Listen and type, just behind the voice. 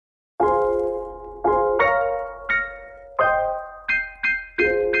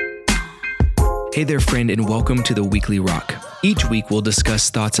Hey there, friend, and welcome to the Weekly Rock. Each week, we'll discuss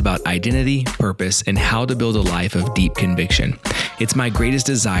thoughts about identity, purpose, and how to build a life of deep conviction. It's my greatest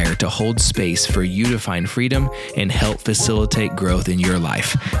desire to hold space for you to find freedom and help facilitate growth in your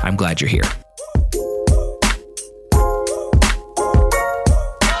life. I'm glad you're here.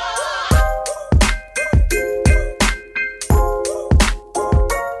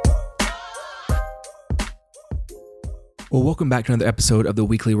 Well, welcome back to another episode of the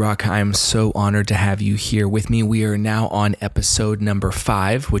Weekly Rock. I am so honored to have you here with me. We are now on episode number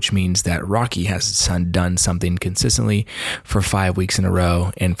 5, which means that Rocky has done something consistently for 5 weeks in a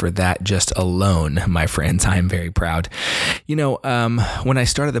row. And for that just alone, my friends, I am very proud. You know, when I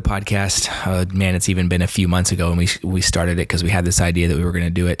started the podcast, it's even been a few months ago, and we started it because we had this idea that we were going to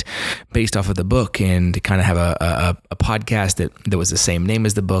do it based off of the book and to kind of have a podcast that was the same name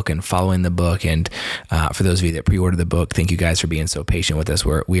as the book and following the book. And for those of you that pre-ordered the book, thank you guys for being so patient with us.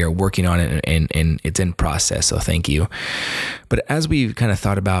 We are working on it and it's in process, so thank you. But as we've kind of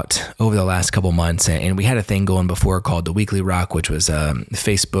thought about over the last couple months, and we had a thing going before called the Weekly Rock, which was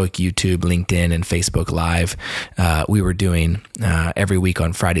Facebook, YouTube, LinkedIn, and Facebook Live. We were doing every week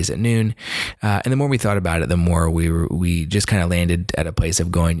on Fridays at noon. And the more we thought about it, the more we just kind of landed at a place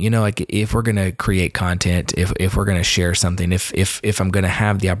of going, you know, like if we're going to create content, if we're going to share something, if I'm going to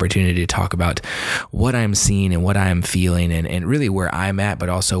have the opportunity to talk about what I'm seeing and what I'm feeling and really where I'm at, but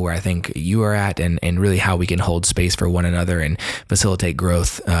also where I think you are at, and really how we can hold space for one another and facilitate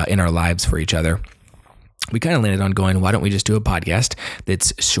growth in our lives for each other. We kind of landed on going, why don't we just do a podcast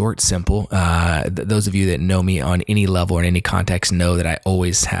that's short, simple? Those of you that know me on any level or in any context know that I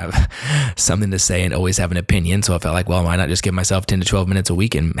always have something to say and always have an opinion. So I felt like, well, why not just give myself 10 to 12 minutes a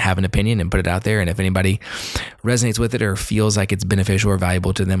week and have an opinion and put it out there? And if anybody resonates with it or feels like it's beneficial or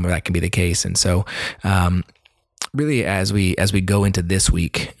valuable to them, well, that can be the case. And so, really, as we go into this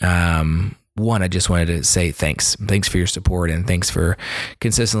week, one, I just wanted to say thanks for your support, and thanks for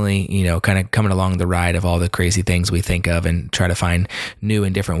consistently, you know, kind of coming along the ride of all the crazy things we think of and try to find new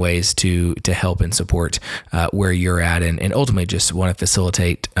and different ways to help and support where you're at, and ultimately just want to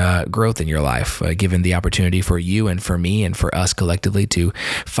facilitate growth in your life, given the opportunity for you and for me and for us collectively to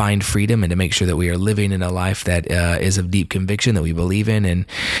find freedom and to make sure that we are living in a life that is of deep conviction that we believe in. And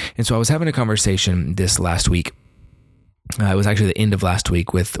so I was having a conversation this last week. It was actually the end of last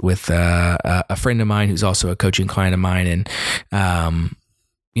week with a friend of mine who's also a coaching client of mine, and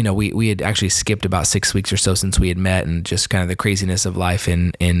you know, we had actually skipped about 6 weeks or so since we had met, and just kind of the craziness of life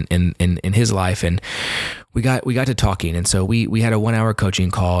in his life, and we got to talking, and so we had a 1-hour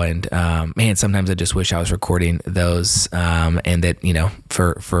coaching call, and man, sometimes I just wish I was recording those, and that, you know,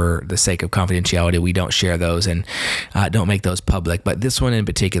 for the sake of confidentiality, we don't share those and don't make those public. But this one in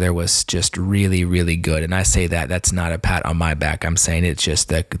particular was just really, really good, and I say that's not a pat on my back. I'm saying it's just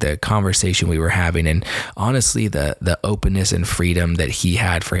the conversation we were having, and honestly, the openness and freedom that he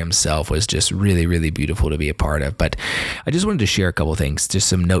had for himself was just really, really beautiful to be a part of. But I just wanted to share a couple things, just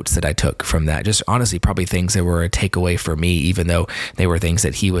some notes that I took from that. Just honestly, probably things that were a takeaway for me, even though they were things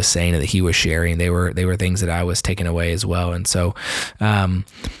that he was saying and that he was sharing. They were things that I was taking away as well. And so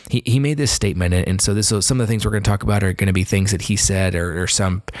he made this statement, and so some of the things we're going to talk about are going to be things that he said, or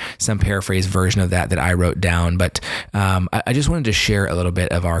some paraphrase version of that I wrote down. But I just wanted to share a little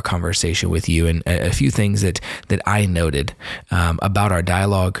bit of our conversation with you, and a few things that I noted about our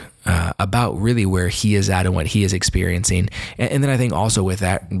dialogue, about really where he is at and what he is experiencing. And then I think also with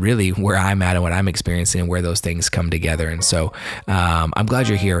that, really where I'm at and what I'm experiencing and where those things come together. And so I'm glad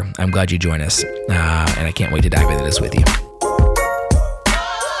you're here. I'm glad you join us. And I can't wait to dive into this with you.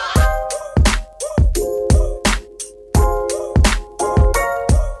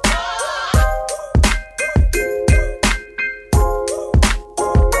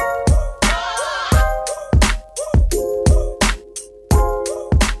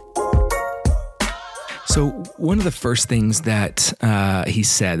 So one of the first things that he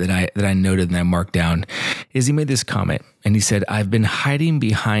said that I noted and I marked down is he made this comment, and he said, "I've been hiding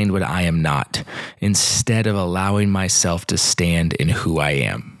behind what I am not instead of allowing myself to stand in who I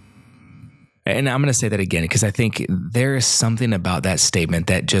am." And I'm going to say that again, because I think there is something about that statement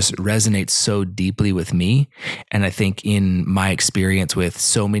that just resonates so deeply with me. And I think in my experience with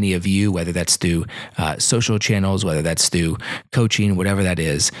so many of you, whether that's through social channels, whether that's through coaching, whatever that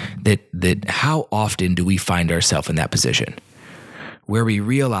is, that how often do we find ourselves in that position where we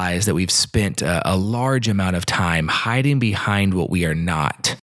realize that we've spent a large amount of time hiding behind what we are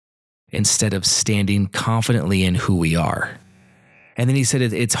not instead of standing confidently in who we are? And then he said,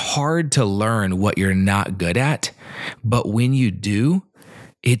 it's hard to learn what you're not good at, but when you do,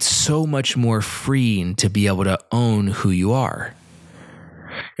 it's so much more freeing to be able to own who you are.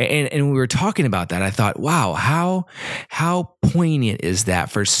 And when we were talking about that, I thought, wow, how poignant is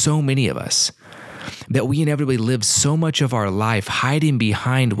that for so many of us, that we inevitably live so much of our life hiding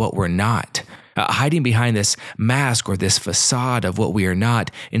behind what we're not, hiding behind this mask or this facade of what we are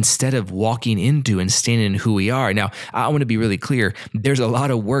not, instead of walking into and standing in who we are. Now, I want to be really clear. There's a lot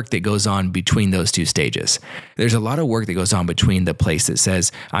of work that goes on between those two stages. There's a lot of work that goes on between the place that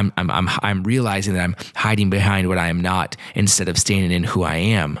says I'm realizing that I'm hiding behind what I am not, instead of standing in who I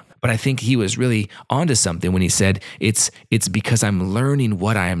am. But I think he was really onto something when he said it's because I'm learning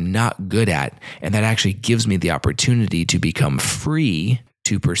what I am not good at, and that actually gives me the opportunity to become free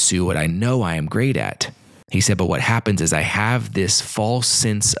to pursue what I know I am great at. He said, but what happens is I have this false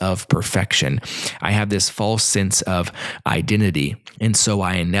sense of perfection. I have this false sense of identity. And so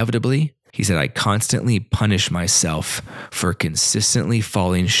I inevitably, he said, I constantly punish myself for consistently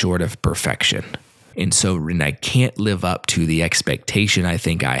falling short of perfection. And so when I can't live up to the expectation I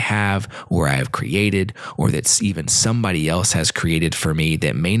think I have, or I have created, or that's even somebody else has created for me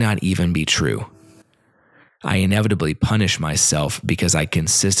that may not even be true, I inevitably punish myself because I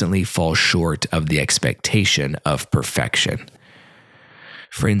consistently fall short of the expectation of perfection.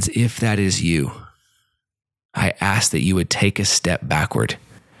 Friends, if that is you, I ask that you would take a step backward.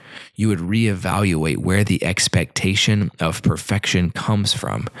 You would reevaluate where the expectation of perfection comes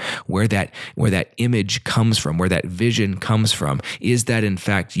from, where that image comes from, where that vision comes from. Is that in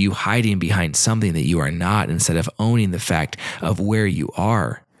fact you hiding behind something that you are not, instead of owning the fact of where you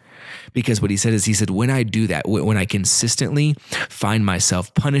are? Because what he said, when I do that, when I consistently find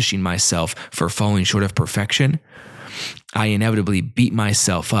myself punishing myself for falling short of perfection, I inevitably beat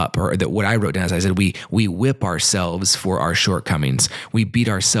myself up. Or that what I wrote down is, I said, we whip ourselves for our shortcomings. We beat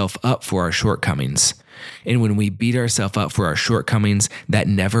ourselves up for our shortcomings. And when we beat ourselves up for our shortcomings, that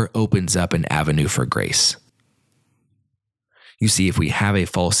never opens up an avenue for grace. You see, if we have a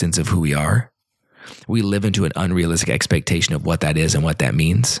false sense of who we are, we live into an unrealistic expectation of what that is and what that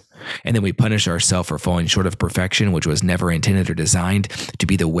means. And then we punish ourselves for falling short of perfection, which was never intended or designed to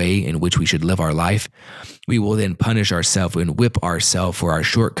be the way in which we should live our life. We will then punish ourselves and whip ourselves for our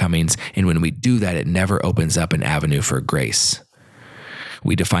shortcomings. And when we do that, it never opens up an avenue for grace.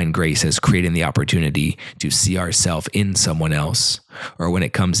 We define grace as creating the opportunity to see ourselves in someone else, or when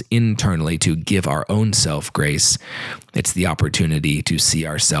it comes internally to give our own self grace, it's the opportunity to see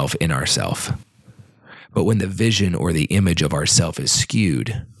ourselves in ourselves. But when the vision or the image of ourself is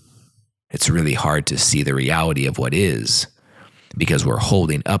skewed, it's really hard to see the reality of what is, because we're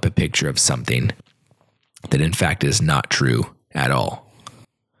holding up a picture of something that in fact is not true at all.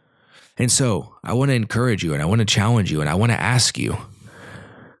 And so I want to encourage you, and I want to challenge you, and I want to ask you,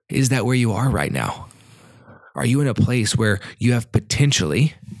 is that where you are right now? Are you in a place where you have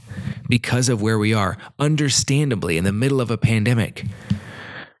potentially, because of where we are, understandably in the middle of a pandemic,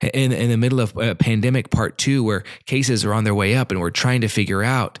 in the middle of pandemic part 2, where cases are on their way up and we're trying to figure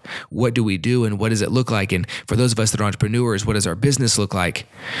out what do we do and what does it look like? And for those of us that are entrepreneurs, what does our business look like?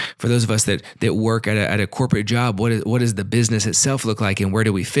 For those of us that work at a corporate job, what does the business itself look like, and where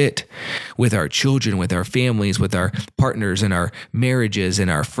do we fit with our children, with our families, with our partners and our marriages and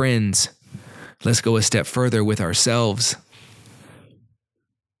our friends? Let's go a step further with ourselves.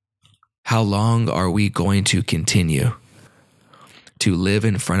 How long are we going to continue to live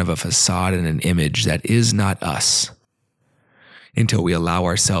in front of a facade and an image that is not us, until we allow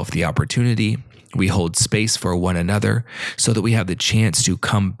ourselves the opportunity, we hold space for one another so that we have the chance to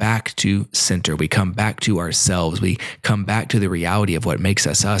come back to center. We come back to ourselves. We come back to the reality of what makes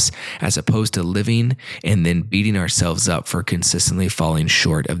us us, as opposed to living and then beating ourselves up for consistently falling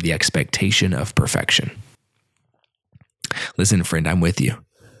short of the expectation of perfection. Listen, friend, I'm with you.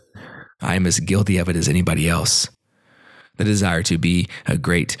 I am as guilty of it as anybody else. The desire to be a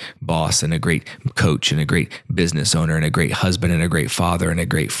great boss and a great coach and a great business owner and a great husband and a great father and a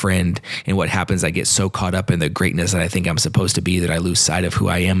great friend. And what happens, I get so caught up in the greatness that I think I'm supposed to be that I lose sight of who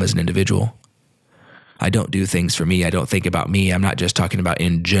I am as an individual. I don't do things for me. I don't think about me. I'm not just talking about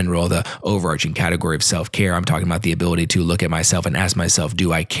in general the overarching category of self-care. I'm talking about the ability to look at myself and ask myself,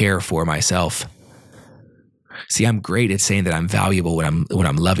 do I care for myself? See, I'm great at saying that I'm valuable when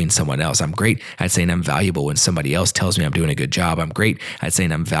I'm loving someone else. I'm great at saying I'm valuable when somebody else tells me I'm doing a good job. I'm great at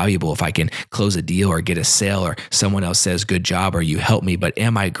saying I'm valuable if I can close a deal or get a sale, or someone else says good job or you help me. But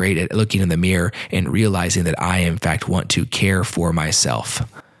am I great at looking in the mirror and realizing that I in fact want to care for myself?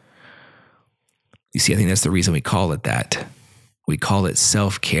 You see, I think that's the reason we call it that. We call it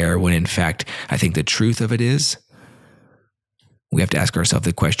self-care, when in fact I think the truth of it is we have to ask ourselves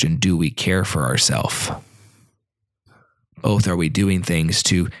the question, do we care for ourselves? Both, are we doing things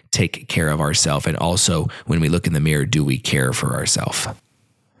to take care of ourselves? And also, when we look in the mirror, do we care for ourselves?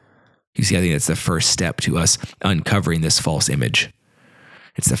 You see, I think that's the first step to us uncovering this false image.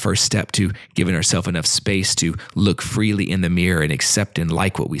 It's the first step to giving ourselves enough space to look freely in the mirror and accept and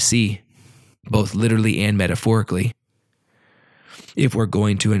like what we see, both literally and metaphorically. If we're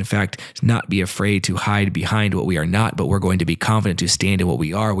going to, in fact, not be afraid to hide behind what we are not, but we're going to be confident to stand in what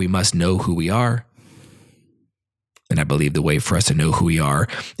we are, we must know who we are. And I believe the way for us to know who we are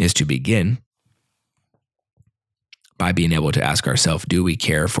is to begin by being able to ask ourselves, do we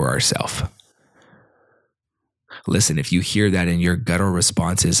care for ourselves? Listen, if you hear that and your guttural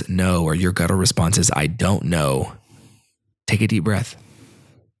response is no, or your guttural response is I don't know, take a deep breath.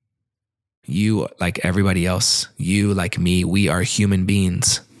 You, like everybody else, you, like me, we are human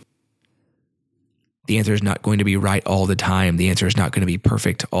beings. The answer is not going to be right all the time. The answer is not going to be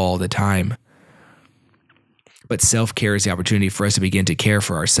perfect all the time. But self-care is the opportunity for us to begin to care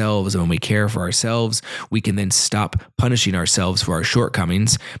for ourselves. And when we care for ourselves, we can then stop punishing ourselves for our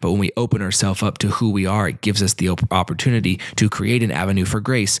shortcomings. But when we open ourselves up to who we are, it gives us the opportunity to create an avenue for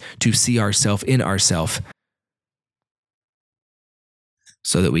grace, to see ourselves in ourselves,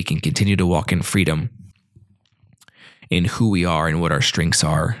 so that we can continue to walk in freedom in who we are and what our strengths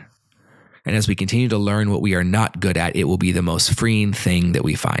are. And as we continue to learn what we are not good at, it will be the most freeing thing that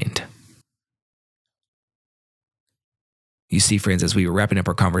we find. You see, friends, as we were wrapping up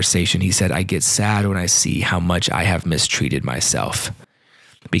our conversation, he said, I get sad when I see how much I have mistreated myself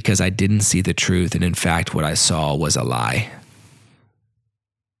because I didn't see the truth. And in fact, what I saw was a lie.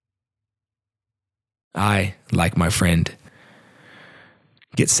 I, like my friend,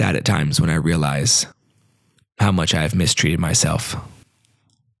 get sad at times when I realize how much I have mistreated myself,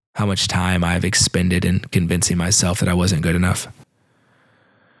 how much time I've expended in convincing myself that I wasn't good enough,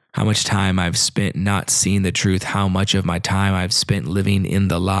 how much time I've spent not seeing the truth, how much of my time I've spent living in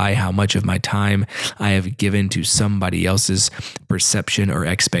the lie, how much of my time I have given to somebody else's perception or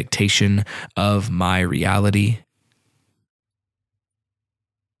expectation of my reality.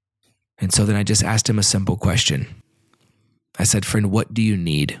 And so then I just asked him a simple question. I said, friend, what do you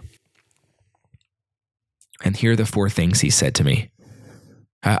need? And here are the 4 things he said to me.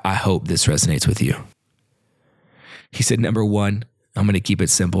 I hope this resonates with you. He said, number 1, I'm going to keep it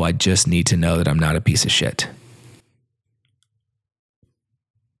simple. I just need to know that I'm not a piece of shit.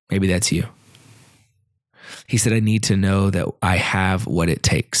 Maybe that's you. He said, I need to know that I have what it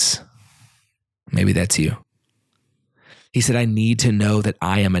takes. Maybe that's you. He said, I need to know that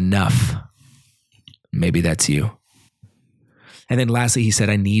I am enough. Maybe that's you. And then lastly, he said,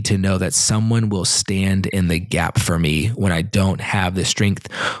 I need to know that someone will stand in the gap for me when I don't have the strength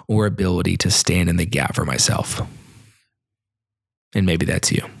or ability to stand in the gap for myself. And maybe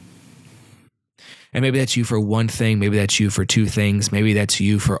that's you. And maybe that's you for one thing. Maybe that's you for 2 things. Maybe that's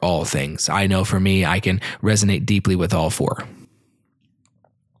you for all things. I know for me, I can resonate deeply with all 4.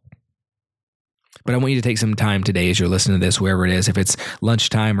 But I want you to take some time today as you're listening to this, wherever it is, if it's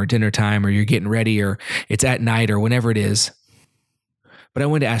lunchtime or dinner time, or you're getting ready, or it's at night, or whenever it is. But I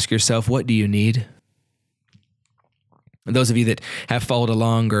want to ask yourself, what do you need? And those of you that have followed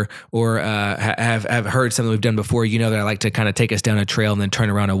along or have heard something we've done before, you know that I like to kind of take us down a trail and then turn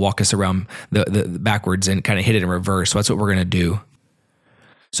around and walk us around the backwards and kind of hit it in reverse. So that's what we're going to do.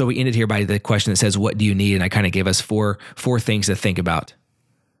 So we ended here by the question that says, what do you need? And I kind of gave us four things to think about.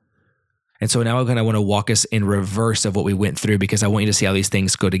 And so now I'm going to want to walk us in reverse of what we went through, because I want you to see how these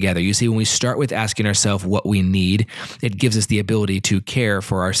things go together. You see, when we start with asking ourselves what we need, it gives us the ability to care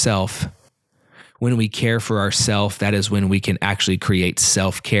for ourselves. When we care for ourselves, that is when we can actually create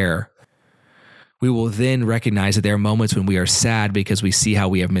self-care. We will then recognize that there are moments when we are sad because we see how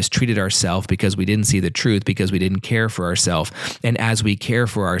we have mistreated ourselves, because we didn't see the truth, because we didn't care for ourselves. And as we care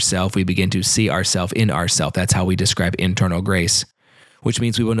for ourselves, we begin to see ourselves in ourselves. That's how we describe internal grace, which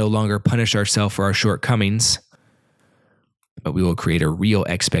means we will no longer punish ourselves for our shortcomings, but we will create a real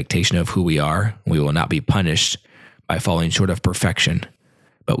expectation of who we are. We will not be punished by falling short of perfection,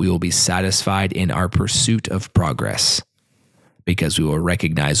 but we will be satisfied in our pursuit of progress, because we will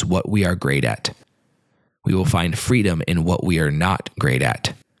recognize what we are great at. We will find freedom in what we are not great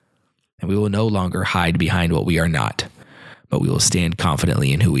at, and we will no longer hide behind what we are not, but we will stand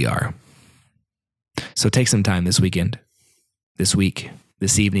confidently in who we are. So take some time this weekend, this week,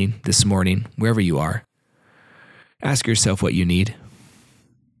 this evening, this morning, wherever you are. Ask yourself what you need.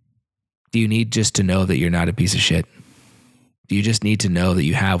 Do you need just to know that you're not a piece of shit? Do you just need to know that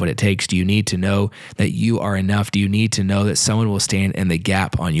you have what it takes? Do you need to know that you are enough? Do you need to know that someone will stand in the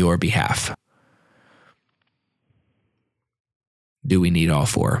gap on your behalf? Do we need all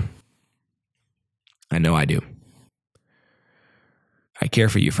 4? I know I do. I care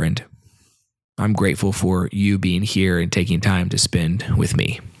for you, friend. I'm grateful for you being here and taking time to spend with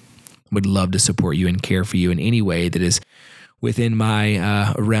me. Would love to support you and care for you in any way that is within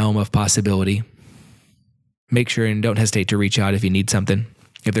my realm of possibility. Make sure and don't hesitate to reach out if you need something.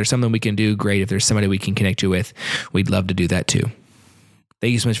 If there's something we can do, great. If there's somebody we can connect you with, we'd love to do that too.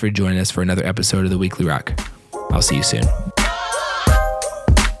 Thank you so much for joining us for another episode of The Weekly Rock. I'll see you soon.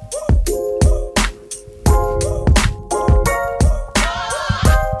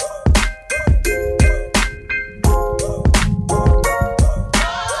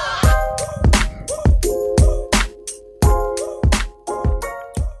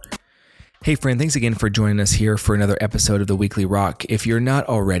 Hey friend, thanks again for joining us here for another episode of The Weekly Rock. If you're not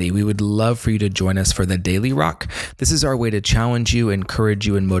already, we would love for you to join us for the Daily Rock. This is our way to challenge you, encourage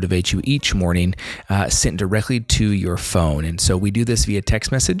you, and motivate you each morning, sent directly to your phone. And so we do this via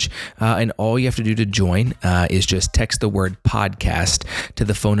text message, and all you have to do to join is just text the word podcast to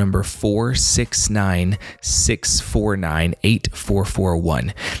the phone number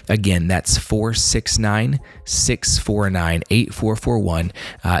 469-649-8441. Again, that's 469-649-8441,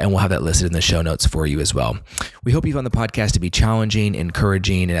 and we'll have that listed in the show notes for you as well. We hope you found the podcast to be challenging,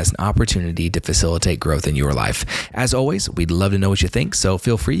 encouraging, and as an opportunity to facilitate growth in your life. As always, we'd love to know what you think, so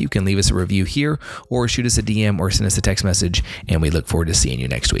feel free. You can leave us a review here or shoot us a DM or send us a text message, and we look forward to seeing you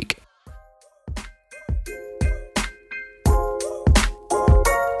next week.